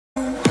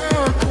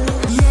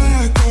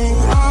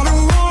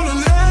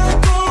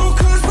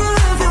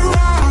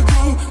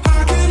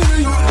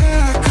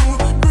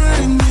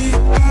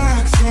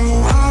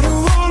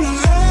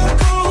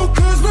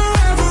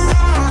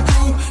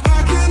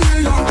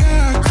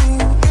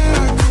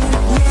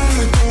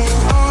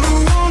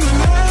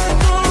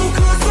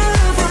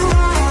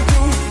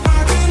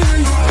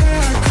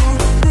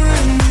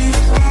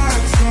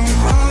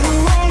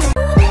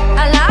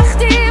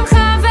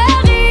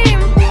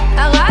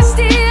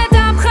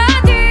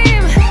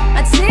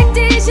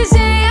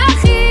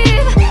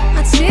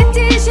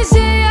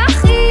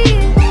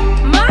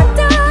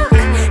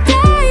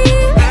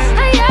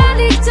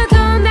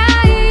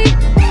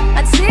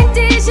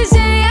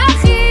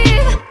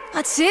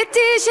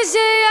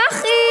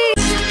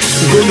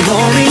Good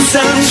morning,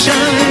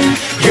 sunshine.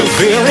 You're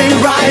feeling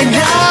right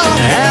now.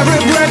 Every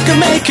breath can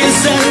make a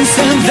sense,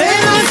 and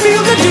then I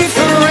feel the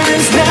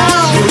difference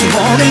now. Good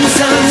morning,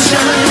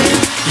 sunshine.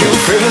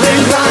 You're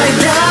feeling right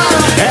now.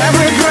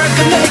 Every breath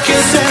can make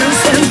a sense,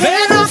 and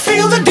then I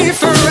feel the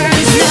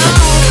difference now.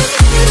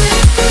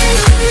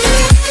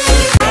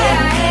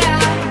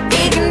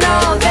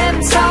 Ignore them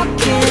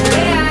talking.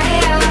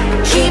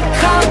 Keep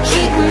calm,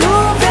 keep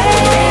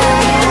moving.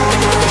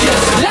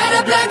 Just light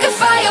up like a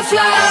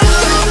firefly.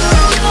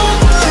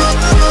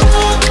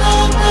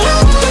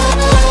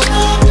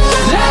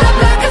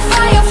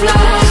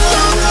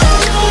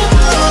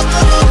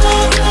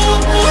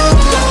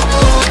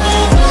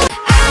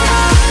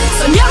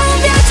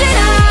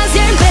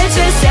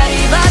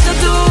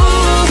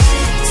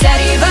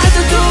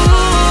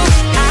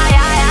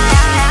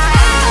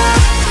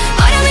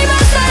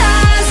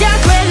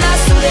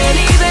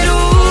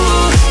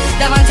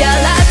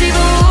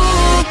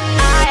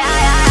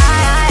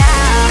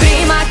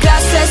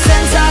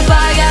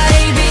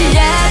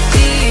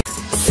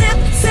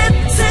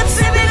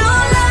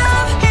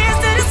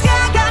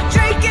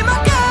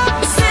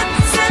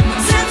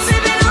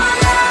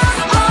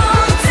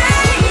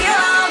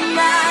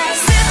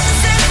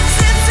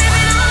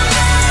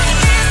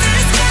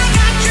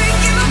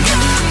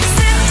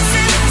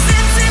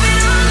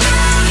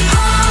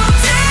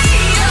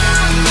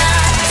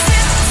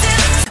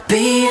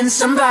 Being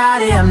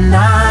somebody I'm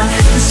not,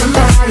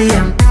 somebody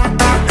I'm,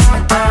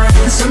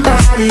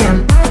 somebody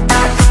I'm,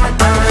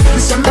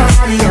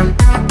 somebody I'm,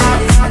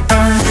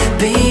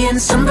 being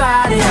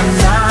somebody I'm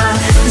not,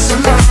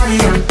 somebody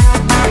I'm,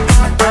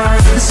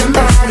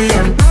 somebody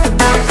I'm,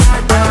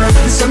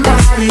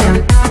 somebody I'm,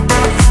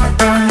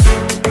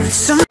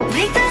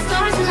 Make the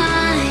stars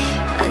align.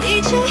 I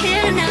need you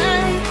here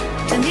tonight.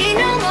 Don't need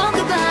no more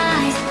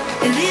goodbyes.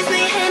 It leaves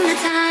me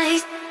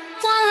hypnotized.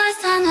 One last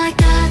time like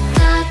that.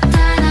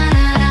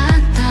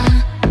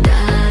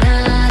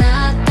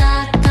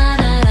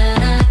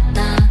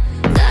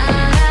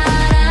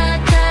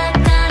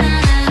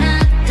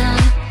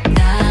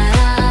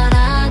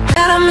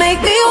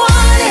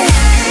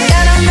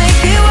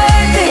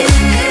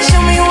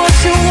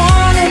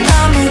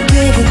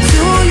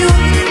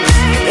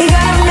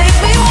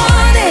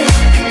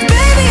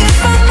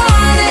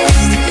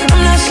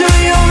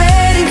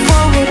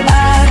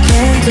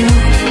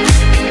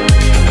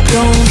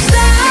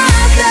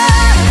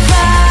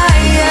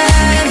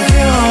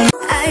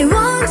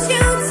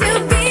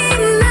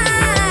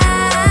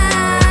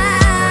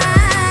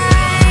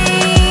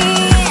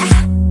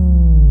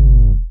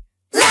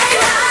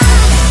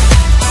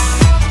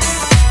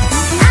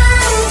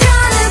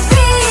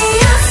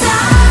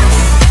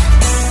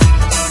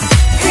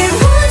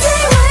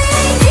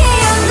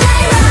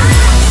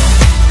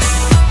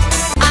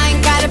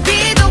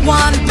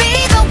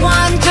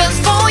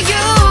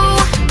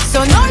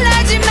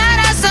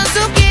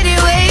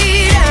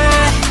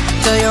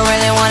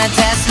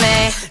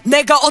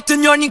 내가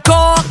어떤 년인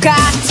것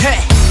같아?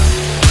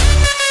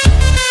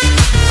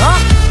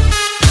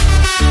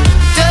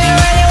 Do you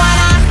really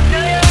wanna?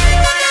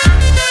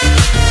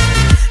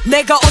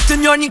 내가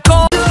어떤 년인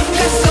것 같아?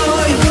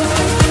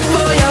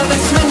 Voy a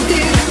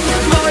desmentir,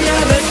 voy a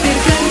decir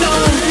que no.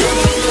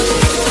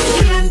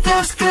 ¿Quién te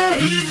has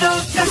creído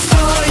que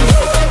soy?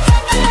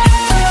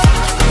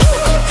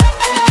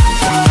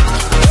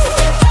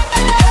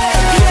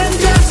 ¿Quién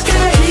te has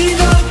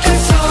creído que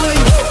soy?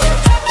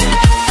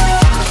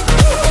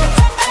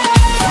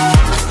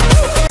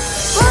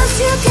 Once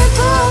you can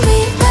pull me,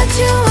 but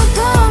you will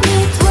pull me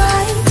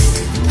twice.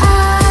 I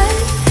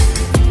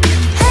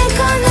ain't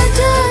gonna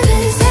do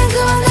this, ain't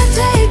gonna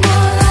take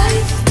more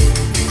life.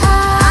 I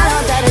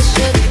know that it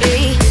should be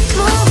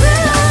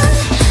moving on,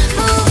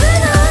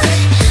 moving on,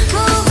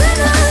 moving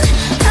on.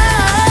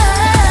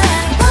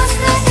 Once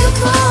that you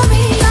pull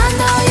me, I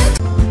know you.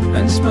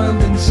 And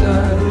smiled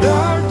inside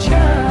our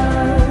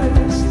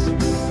chest.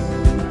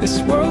 This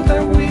world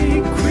that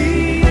we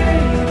created,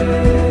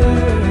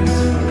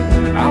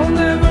 I'll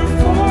never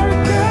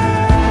forget.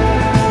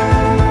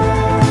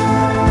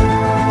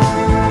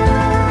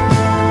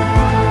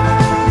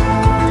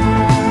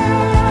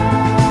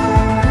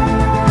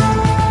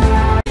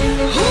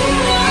 Who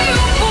are you?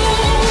 Who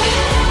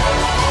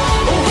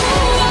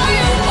are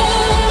you?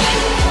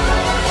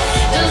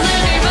 Does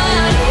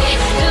anybody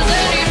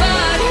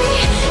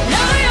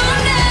know your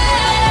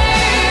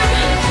name?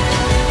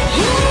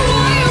 Who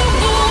are you?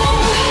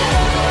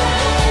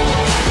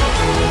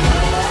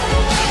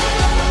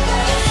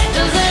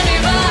 Does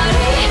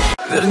anybody?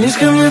 Вернись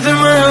ко мне, ты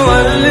моя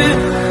Валли,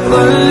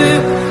 Валли.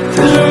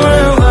 Ты же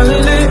моя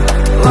Валли,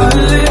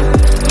 Валли.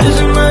 Ты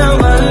же моя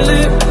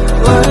Валли,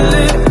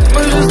 Валли.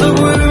 Мы же с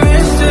тобой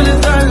вместе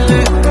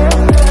летали.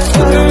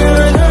 Сколько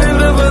ночами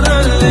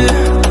пропадали.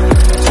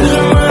 Ты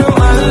же моя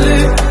Валли,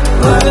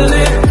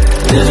 Валли.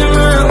 Ты же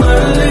моя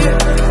Валли,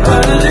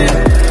 Валли.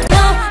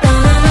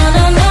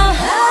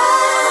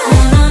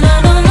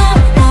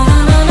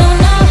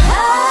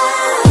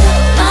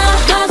 My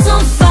heart's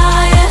on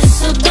fire,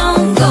 so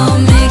don't go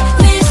make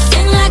me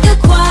sing like a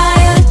choir.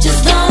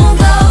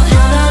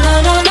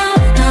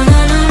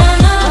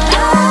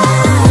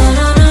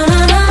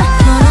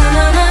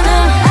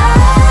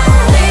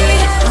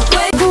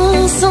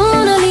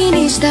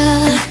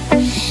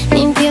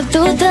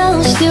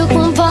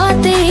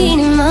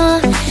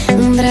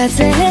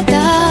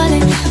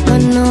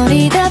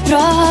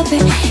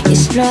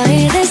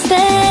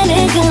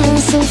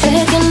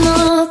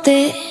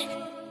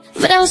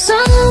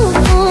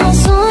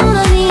 somos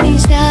una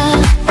ministra,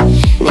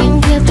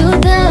 limpia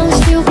todas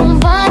teu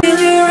combate.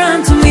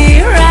 Run to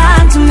me,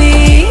 run to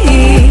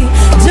me.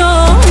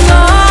 Don't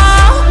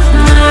know,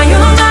 my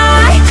oh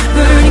my,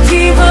 burning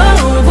fever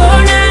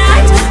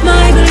overnight,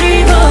 my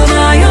believer,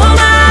 my oh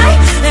my,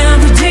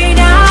 every day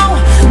now,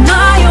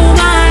 my oh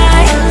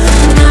my,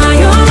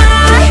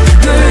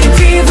 burning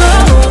fever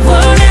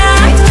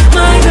overnight,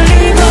 my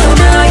believer,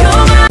 my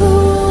oh my.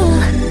 Ooh,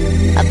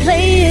 I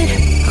play it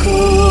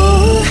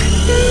cool.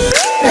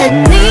 Let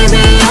me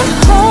be your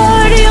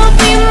heart, you'll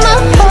be my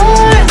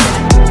heart.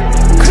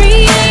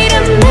 Create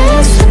a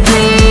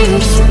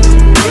masterpiece,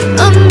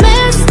 a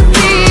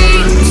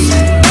masterpiece.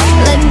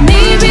 Let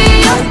me be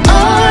your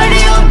art,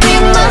 you'll be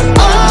my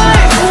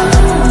art.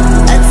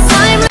 A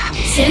time.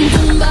 Siento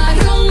un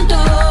barrunto,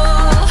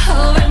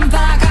 ven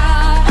pa' acá.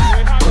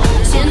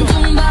 Siento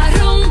un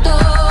barrunto,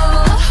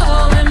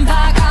 ven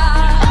pa' acá.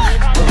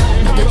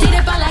 No te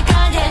tires pa' la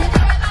calle,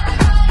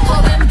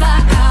 ven pa'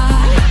 acá.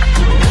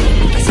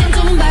 Que siento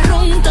un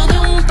barrunto de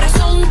un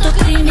presunto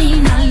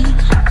criminal.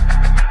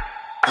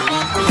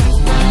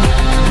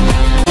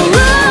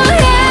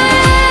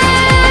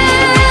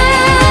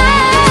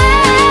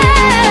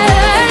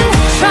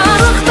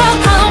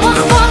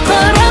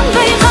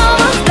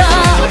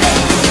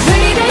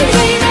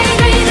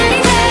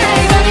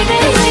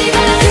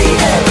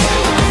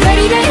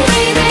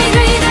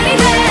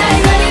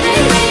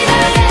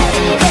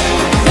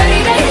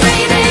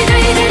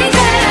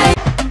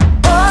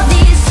 All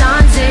these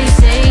signs they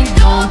say,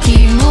 don't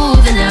keep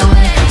moving that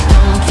way,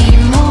 don't keep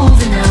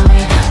moving that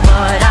way.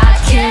 But I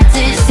can't,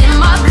 it's in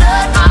my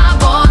blood, my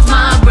bones,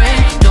 my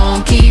brain.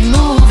 Don't keep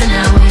moving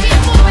that way,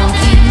 don't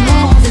keep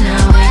moving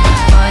that way.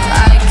 But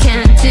I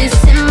can't,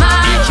 it's in my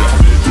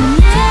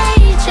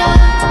nature,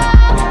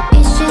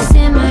 it's just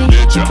in my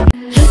nature.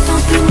 Le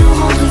temps peut nous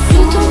rendre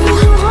fous,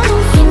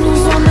 il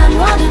nous emmène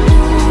loin de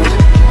nous,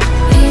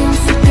 et on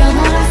se perd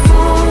dans la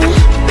foule.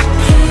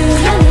 Plus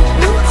rien ne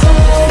nous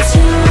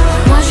retient.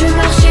 Moi je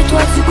marche et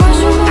toi tu cours,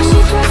 on se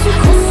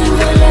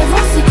relève,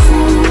 on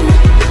s'écoule,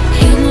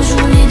 et nos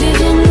journées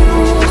deviennent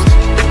lourdes.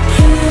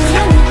 Plus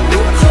rien ne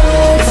nous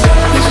retient.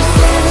 Et je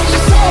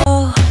sais.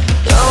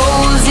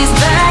 Rosie's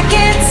back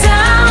in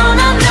town,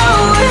 I know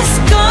it's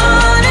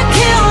gonna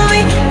kill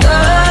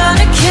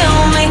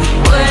me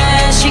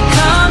when she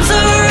comes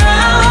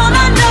around.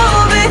 I know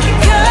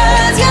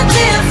because you're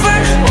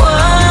different,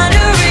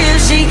 wonder if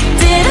she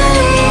didn't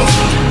leave,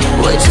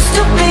 would you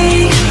still be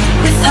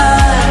with her?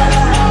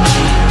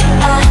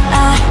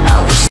 I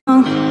wish.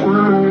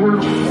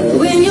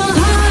 When your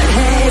heart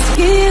has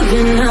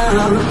given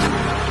up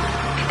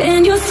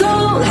and your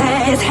soul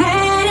has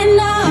had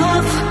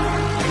enough,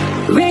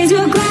 raise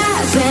your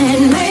glass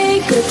and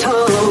make a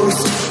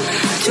toast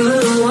to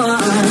the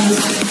ones.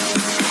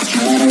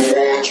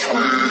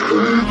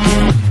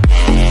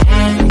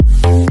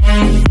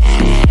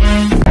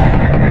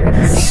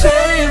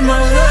 Save my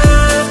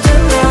life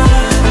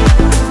tonight.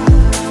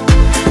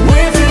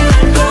 We're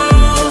feeling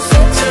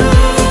closer to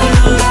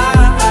the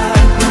light.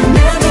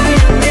 Whenever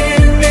you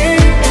need me,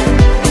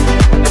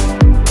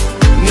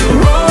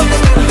 you'll always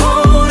can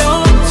hold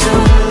on to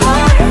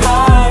my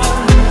heart.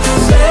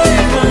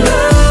 Save my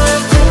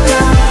life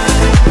tonight.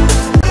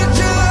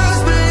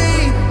 Just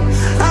believe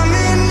I'm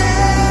in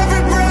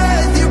every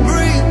breath you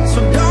breathe. So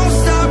don't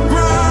stop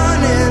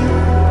running.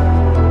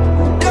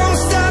 Don't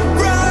stop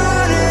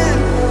running.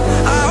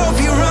 I hope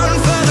you run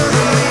further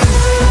than me.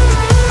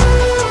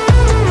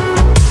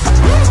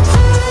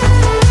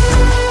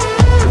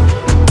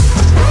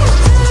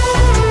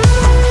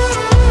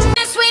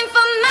 Gonna swim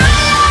for my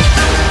life,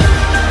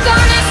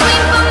 gonna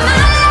swim for my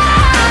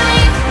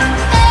life.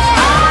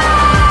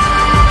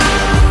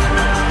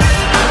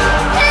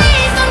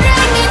 Please don't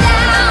drag me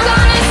down.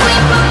 Gonna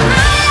swim for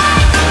my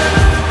life,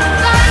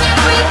 gonna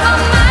breathe for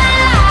my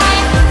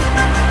life.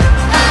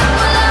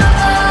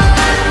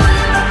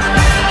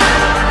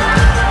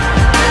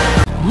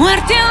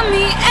 Muerte a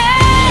mi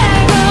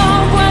ego,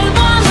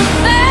 vuelvo a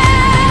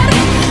nacer,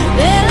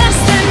 de las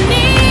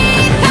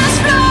cenizas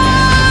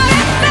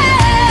florecer.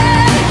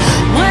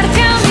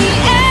 Muerte a mi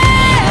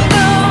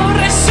ego,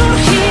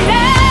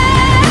 resurgiré,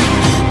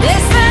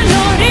 desde el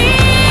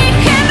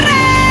origen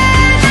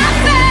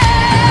renacer,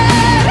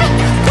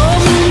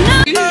 como una.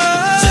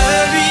 Je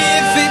lui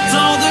ai fait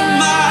tant de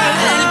mal,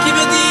 elle qui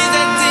me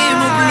disait des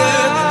mots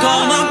bleus.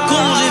 Comme un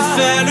con j'ai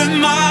fait le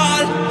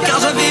mal, car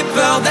j'avais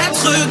peur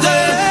d'être